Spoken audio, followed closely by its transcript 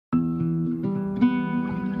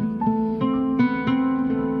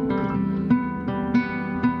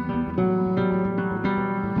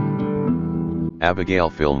Abigail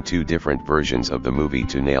filmed two different versions of the movie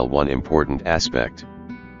to nail one important aspect.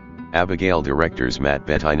 Abigail directors Matt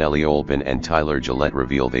Bettinelli-Olpin and Tyler Gillette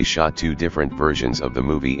reveal they shot two different versions of the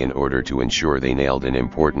movie in order to ensure they nailed an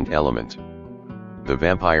important element. The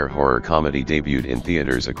vampire horror comedy debuted in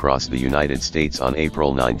theaters across the United States on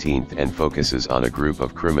April 19 and focuses on a group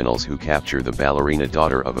of criminals who capture the ballerina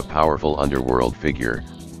daughter of a powerful underworld figure,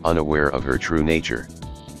 unaware of her true nature.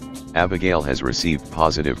 Abigail has received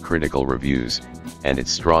positive critical reviews, and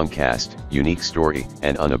its strong cast, unique story,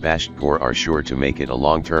 and unabashed gore are sure to make it a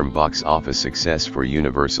long-term box office success for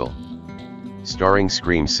Universal. Starring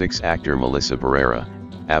Scream 6 actor Melissa Barrera,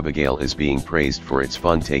 Abigail is being praised for its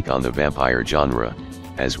fun take on the vampire genre,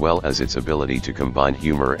 as well as its ability to combine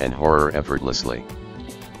humor and horror effortlessly.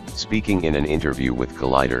 Speaking in an interview with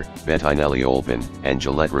Collider, Bettinelli-Olpin and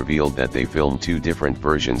Gillette revealed that they filmed two different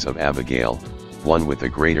versions of Abigail, one with a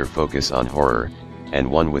greater focus on horror, and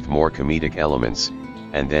one with more comedic elements,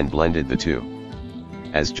 and then blended the two.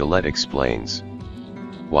 As Gillette explains,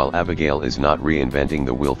 while Abigail is not reinventing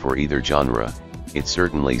the wheel for either genre, it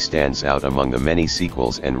certainly stands out among the many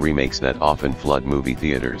sequels and remakes that often flood movie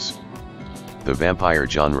theaters. The vampire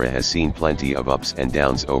genre has seen plenty of ups and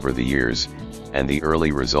downs over the years, and the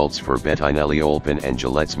early results for Bettinelli-Olpin and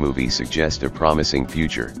Gillette's movie suggest a promising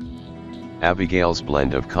future. Abigail's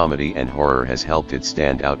blend of comedy and horror has helped it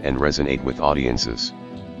stand out and resonate with audiences.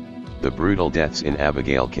 The brutal deaths in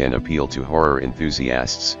Abigail can appeal to horror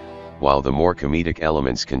enthusiasts, while the more comedic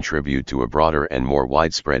elements contribute to a broader and more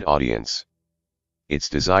widespread audience. Its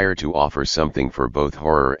desire to offer something for both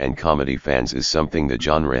horror and comedy fans is something the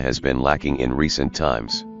genre has been lacking in recent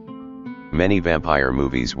times. Many vampire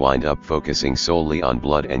movies wind up focusing solely on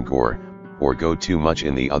blood and gore, or go too much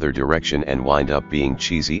in the other direction and wind up being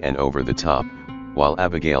cheesy and over the top, while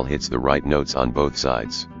Abigail hits the right notes on both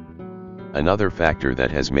sides. Another factor that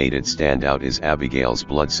has made it stand out is Abigail's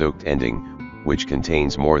blood-soaked ending, which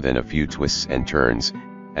contains more than a few twists and turns,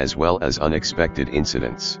 as well as unexpected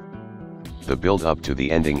incidents. The build-up to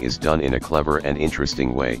the ending is done in a clever and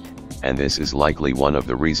interesting way, and this is likely one of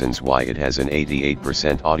the reasons why it has an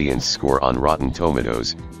 88% audience score on Rotten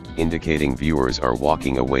Tomatoes, indicating viewers are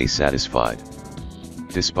walking away satisfied.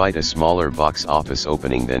 Despite a smaller box office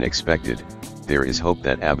opening than expected, there is hope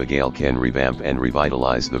that Abigail can revamp and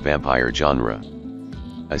revitalize the vampire genre.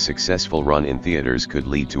 A successful run in theaters could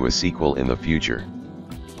lead to a sequel in the future.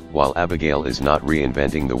 While Abigail is not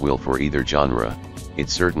reinventing the wheel for either genre, it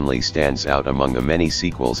certainly stands out among the many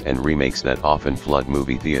sequels and remakes that often flood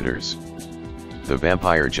movie theaters. The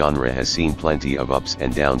vampire genre has seen plenty of ups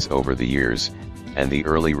and downs over the years, and the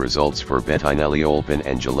early results for Bettinelli-Olpin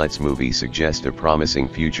and Gillette's movie suggest a promising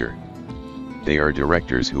future. They are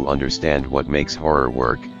directors who understand what makes horror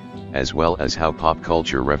work, as well as how pop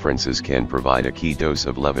culture references can provide a key dose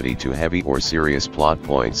of levity to heavy or serious plot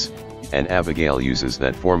points, and Abigail uses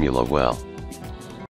that formula well.